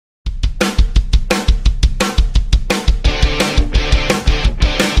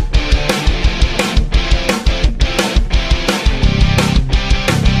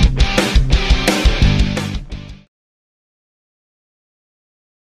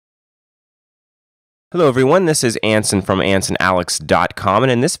Hello everyone, this is Anson from AnsonAlex.com, and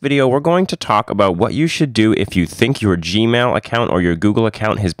in this video we're going to talk about what you should do if you think your Gmail account or your Google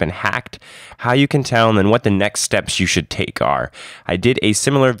account has been hacked, how you can tell, and then what the next steps you should take are. I did a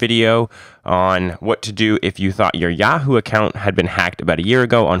similar video on what to do if you thought your Yahoo account had been hacked about a year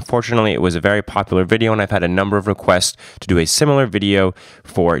ago. Unfortunately, it was a very popular video, and I've had a number of requests to do a similar video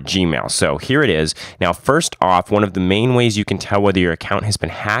for Gmail. So here it is. Now, first off, one of the main ways you can tell whether your account has been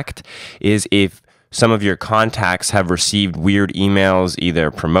hacked is if some of your contacts have received weird emails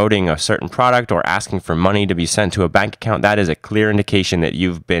either promoting a certain product or asking for money to be sent to a bank account. That is a clear indication that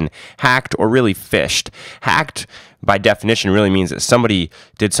you've been hacked or really phished. Hacked, by definition, really means that somebody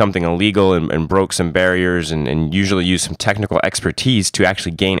did something illegal and broke some barriers and usually used some technical expertise to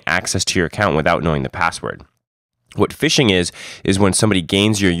actually gain access to your account without knowing the password. What phishing is when somebody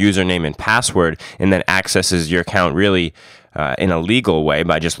gains your username and password and then accesses your account really in a legal way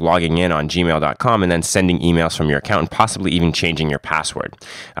by just logging in on gmail.com and then sending emails from your account and possibly even changing your password.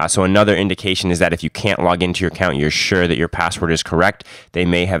 So another indication is that if you can't log into your account, you're sure that your password is correct, they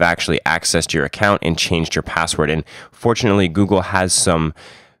may have actually accessed your account and changed your password. And fortunately, Google has some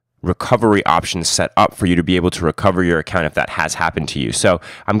recovery options set up for you to be able to recover your account if that has happened to you. So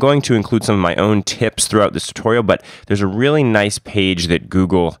I'm going to include some of my own tips throughout this tutorial, but there's a really nice page that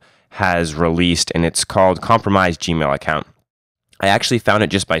Google has released, and it's called Compromised Gmail Account. I actually found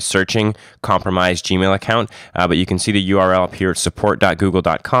it just by searching compromised Gmail account, but you can see the URL up here at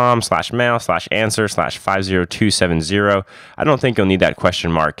support.google.com/mail/answer/50270. I don't think you'll need that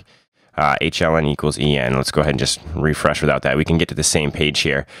question mark, HLN equals EN. Let's go ahead and just refresh without that. We can get to the same page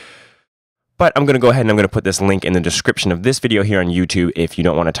here. But I'm going to go ahead and I'm going to put this link in the description of this video here on YouTube. If you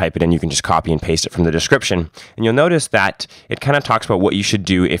don't want to type it in, you can just copy and paste it from the description. And you'll notice that it kind of talks about what you should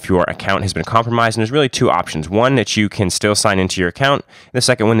do if your account has been compromised. And there's really two options. One, that you can still sign into your account. And the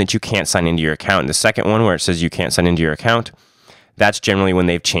second one, that you can't sign into your account. And the second one, where it says you can't sign into your account, that's generally when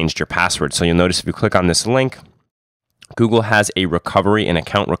they've changed your password. So you'll notice if you click on this link, Google has a recovery and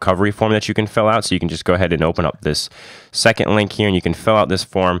account recovery form that you can fill out. So you can just go ahead and open up this second link here and you can fill out this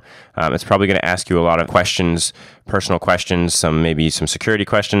form. It's probably going to ask you a lot of questions, personal questions, maybe some security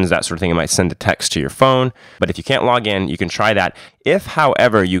questions, that sort of thing. It might send a text to your phone. But if you can't log in, you can try that. If,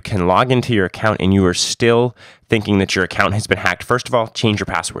 however, you can log into your account and you are still thinking that your account has been hacked, first of all, change your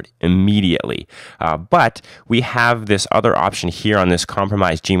password immediately. But we have this other option here on this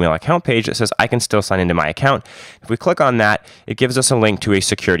compromised Gmail account page that says I can still sign into my account. If we click on that, it gives us a link to a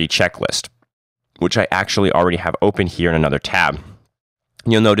security checklist, which I actually already have open here in another tab.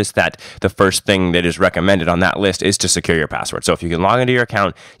 You'll notice that the first thing that is recommended on that list is to secure your password. So if you can log into your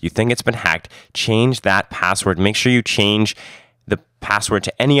account, you think it's been hacked, change that password. Make sure you change the password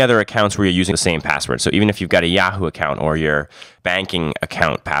to any other accounts where you're using the same password. So even if you've got a Yahoo account or your banking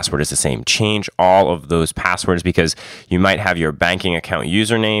account password is the same, change all of those passwords because you might have your banking account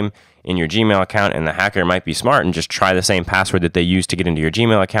username in your Gmail account and the hacker might be smart and just try the same password that they use to get into your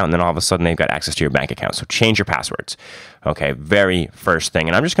Gmail account, and then all of a sudden they've got access to your bank account. So change your passwords. Okay, very first thing.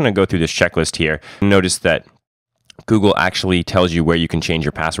 And I'm just going to go through this checklist here. Notice that Google actually tells you where you can change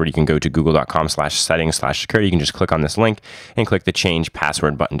your password. You can go to google.com/settings/security. You can just click on this link and click the change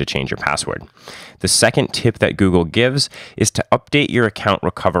password button to change your password. The second tip that Google gives is to update your account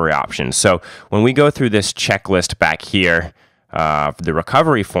recovery options. So when we go through this checklist back here, the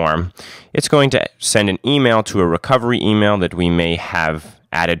recovery form, it's going to send an email to a recovery email that we may have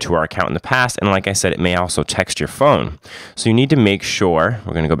added to our account in the past. And like I said, it may also text your phone. So you need to make sure,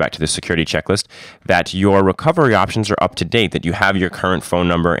 we're going to go back to the security checklist, that your recovery options are up to date, that you have your current phone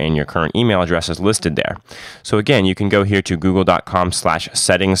number and your current email addresses listed there. So again, you can go here to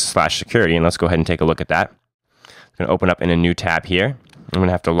google.com/settings/security, and let's go ahead and take a look at that. I'm going to open up in a new tab here. I'm going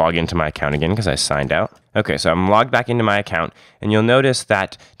to have to log into my account again because I signed out. Okay, so I'm logged back into my account, and you'll notice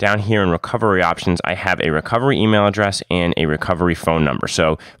that down here in recovery options, I have a recovery email address and a recovery phone number.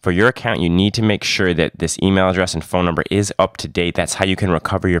 So for your account, you need to make sure that this email address and phone number is up to date. That's how you can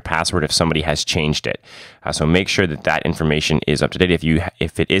recover your password if somebody has changed it. So make sure that that information is up to date.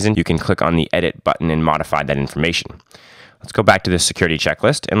 If it isn't, you can click on the edit button and modify that information. Let's go back to the security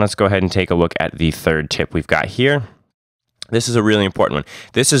checklist, and let's go ahead and take a look at the third tip we've got here. This is a really important one.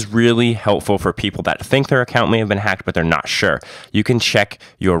 This is really helpful for people that think their account may have been hacked, but they're not sure. You can check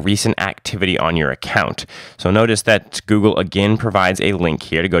your recent activity on your account. So notice that Google again provides a link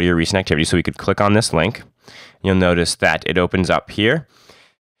here to go to your recent activity. So we could click on this link. You'll notice that it opens up here.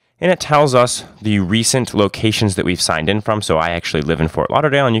 And it tells us the recent locations that we've signed in from. So I actually live in Fort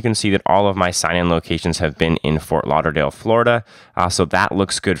Lauderdale, and you can see that all of my sign-in locations have been in Fort Lauderdale, Florida. So that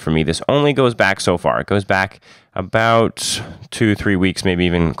looks good for me. This only goes back so far. It goes back about 2-3 weeks, maybe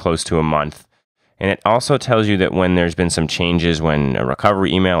even close to a month. And it also tells you that when there's been some changes, when a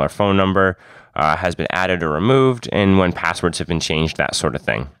recovery email or phone number has been added or removed, and when passwords have been changed, that sort of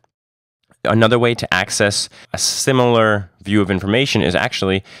thing. Another way to access a similar view of information is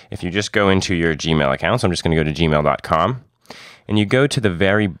actually if you just go into your Gmail account. So I'm just going to go to gmail.com, and you go to the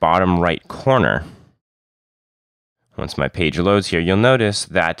very bottom right corner. Once my page loads here, you'll notice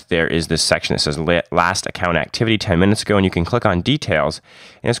that there is this section that says last account activity 10 minutes ago, and you can click on details,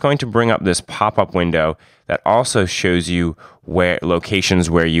 and it's going to bring up this pop-up window that also shows you locations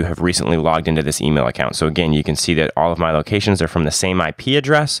where you have recently logged into this email account. So again, you can see that all of my locations are from the same IP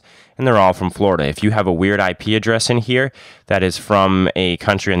address, and they're all from Florida. If you have a weird IP address in here that is from a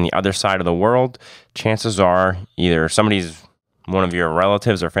country on the other side of the world, chances are either one of your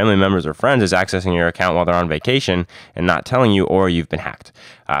relatives or family members or friends is accessing your account while they're on vacation and not telling you, or you've been hacked.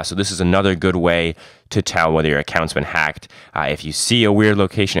 So this is another good way to tell whether your account's been hacked. If you see a weird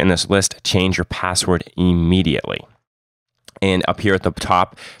location in this list, change your password immediately. And up here at the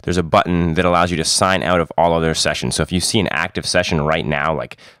top, there's a button that allows you to sign out of all other sessions. So if you see an active session right now,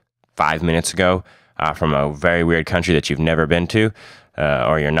 like 5 minutes ago, from a very weird country that you've never been to,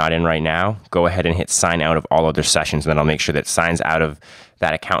 or you're not in right now, go ahead and hit sign out of all other sessions. And then I'll make sure that it signs out of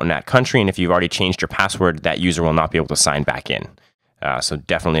that account in that country. And if you've already changed your password, that user will not be able to sign back in. So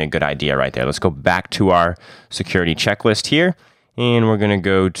definitely a good idea right there. Let's go back to our security checklist here. And we're going to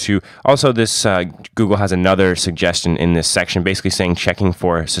go to, also this, Google has another suggestion in this section, basically saying checking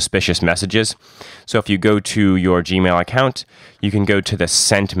for suspicious messages. So if you go to your Gmail account, you can go to the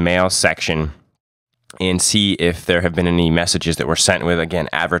sent mail section and see if there have been any messages that were sent with, again,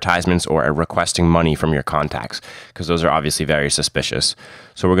 advertisements or requesting money from your contacts, because those are obviously very suspicious.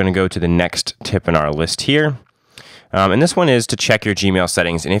 So we're going to go to the next tip in our list here. And this one is to check your Gmail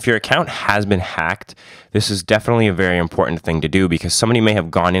settings. And if your account has been hacked, this is definitely a very important thing to do, because somebody may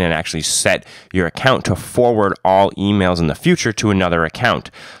have gone in and actually set your account to forward all emails in the future to another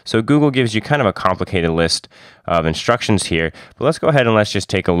account. So Google gives you kind of a complicated list of instructions here. But let's go ahead and let's just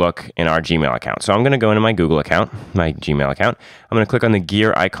take a look in our Gmail account. So I'm going to go into my Google account, my Gmail account. I'm going to click on the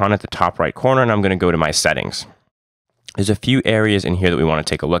gear icon at the top right corner, and I'm going to go to my settings. There's a few areas in here that we want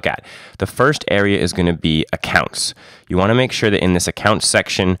to take a look at. The first area is going to be accounts. You want to make sure that in this accounts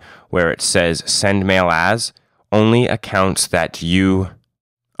section where it says send mail as, only accounts that you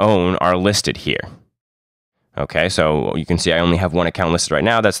own are listed here. Okay, so you can see I only have one account listed right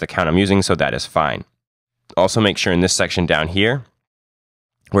now. That's the account I'm using, so that is fine. Also make sure in this section down here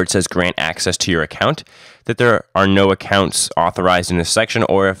where it says grant access to your account, that there are no accounts authorized in this section,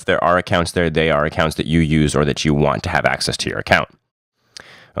 or if there are accounts there, they are accounts that you use or that you want to have access to your account.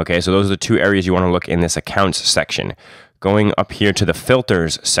 Okay, so those are the two areas you want to look in this accounts section. Going up here to the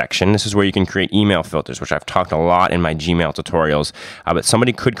filters section, this is where you can create email filters, which I've talked a lot in my Gmail tutorials. But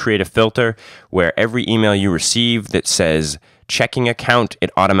somebody could create a filter where every email you receive that says checking account, it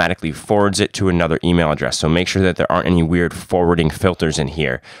automatically forwards it to another email address. So make sure that there aren't any weird forwarding filters in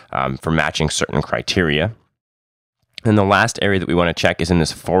here for matching certain criteria. And the last area that we want to check is in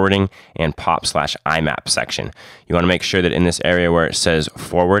this forwarding and pop/IMAP section. You want to make sure that in this area where it says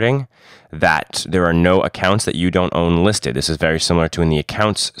forwarding, that there are no accounts that you don't own listed. This is very similar to in the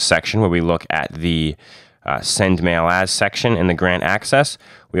accounts section where we look at the send mail as section and the grant access.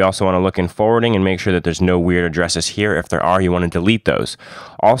 We also want to look in forwarding and make sure that there's no weird addresses here. If there are, you want to delete those.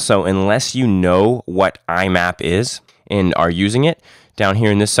 Also, unless you know what IMAP is and are using it, down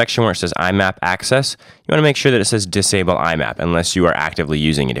here in this section where it says IMAP access, you want to make sure that it says disable IMAP unless you are actively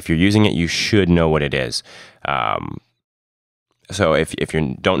using it. If you're using it, you should know what it is. So if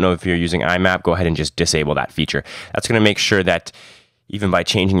you don't know if you're using IMAP, go ahead and just disable that feature. That's going to make sure that even by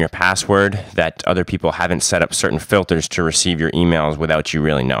changing your password, that other people haven't set up certain filters to receive your emails without you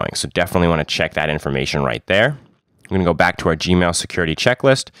really knowing. So definitely want to check that information right there. We're going to go back to our Gmail security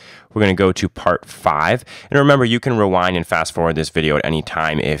checklist. We're going to go to part 5. And remember, you can rewind and fast forward this video at any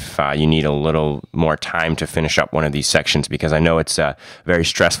time if you need a little more time to finish up one of these sections, because I know it's a very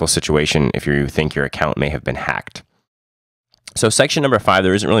stressful situation if you think your account may have been hacked. So section number 5,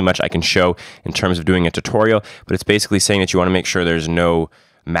 there isn't really much I can show in terms of doing a tutorial, but it's basically saying that you want to make sure there's no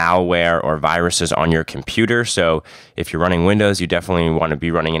malware or viruses on your computer. So if you're running Windows, you definitely want to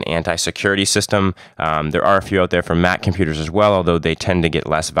be running an anti-security system. There are a few out there for Mac computers as well, although they tend to get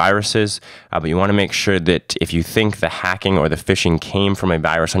less viruses. But you want to make sure that if you think the hacking or the phishing came from a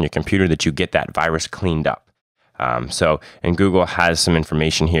virus on your computer, that you get that virus cleaned up. And Google has some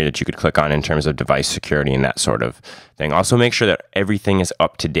information here that you could click on in terms of device security and that sort of thing. Also, make sure that everything is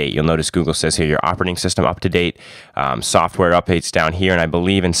up to date. You'll notice Google says here your operating system up to date, software updates down here, and I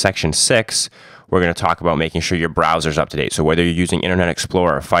believe in section 6, we're going to talk about making sure your browser's up to date. So whether you're using Internet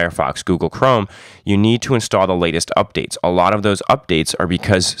Explorer, Firefox, Google Chrome, you need to install the latest updates. A lot of those updates are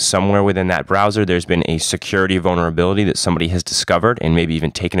because somewhere within that browser there's been a security vulnerability that somebody has discovered and maybe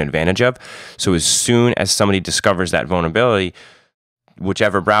even taken advantage of. So as soon as somebody discovers that vulnerability,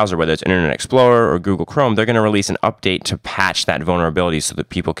 whichever browser, whether it's Internet Explorer or Google Chrome, they're going to release an update to patch that vulnerability so that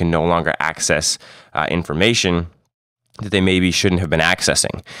people can no longer access information that they maybe shouldn't have been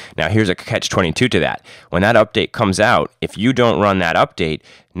accessing. Now, here's a catch-22 to that. When that update comes out, if you don't run that update,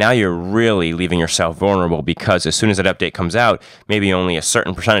 now you're really leaving yourself vulnerable, because as soon as that update comes out, maybe only a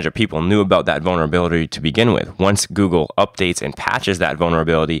certain percentage of people knew about that vulnerability to begin with. Once Google updates and patches that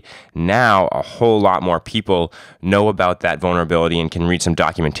vulnerability, now a whole lot more people know about that vulnerability and can read some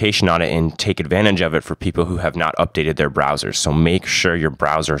documentation on it and take advantage of it for people who have not updated their browsers. So make sure your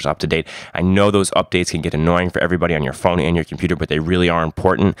browser is up to date. I know those updates can get annoying for everybody on your phone and your computer, but they really are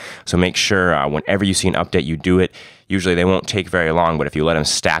important. So make sure whenever you see an update, you do it. Usually they won't take very long, but if you let them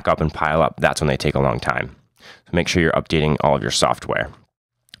stack up and pile up, that's when they take a long time. So make sure you're updating all of your software.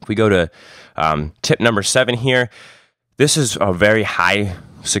 If we go to tip number 7 here, this is a very high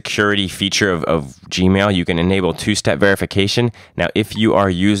security feature of Gmail. You can enable two-step verification. Now, if you are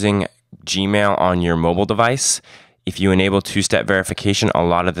using Gmail on your mobile device, if you enable two-step verification, a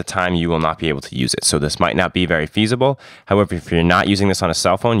lot of the time you will not be able to use it. So this might not be very feasible. However, if you're not using this on a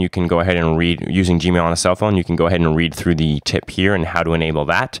cell phone, you can go ahead and read, using Gmail on a cell phone, you can go ahead and read through the tip here and how to enable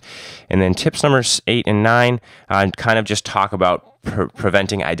that. And then tips numbers 8 and 9 kind of just talk about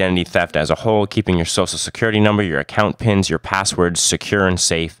preventing identity theft as a whole, keeping your social security number, your account pins, your passwords secure and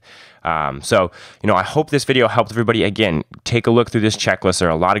safe. So, I hope this video helped everybody. Again, take a look through this checklist. There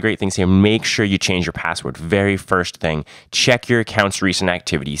are a lot of great things here. Make sure you change your password. Very first thing, check your account's recent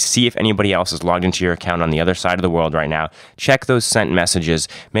activity. See if anybody else is logged into your account on the other side of the world right now. Check those sent messages.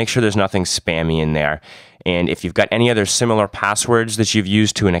 Make sure there's nothing spammy in there. And if you've got any other similar passwords that you've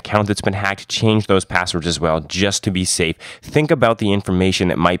used to an account that's been hacked, change those passwords as well, just to be safe. Think about the information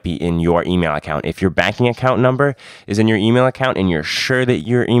that might be in your email account. If your banking account number is in your email account and you're sure that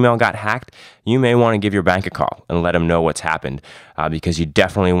your email got hacked, you may want to give your bank a call and let them know what's happened, because you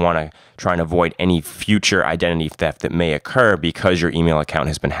definitely want to try and avoid any future identity theft that may occur because your email account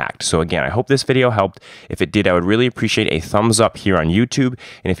has been hacked. So again, I hope this video helped. If it did, I would really appreciate a thumbs up here on YouTube.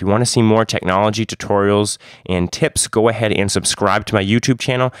 And if you want to see more technology tutorials and tips, go ahead and subscribe to my YouTube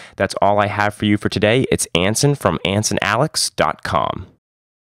channel. That's all I have for you for today. It's Anson from AnsonAlex.com.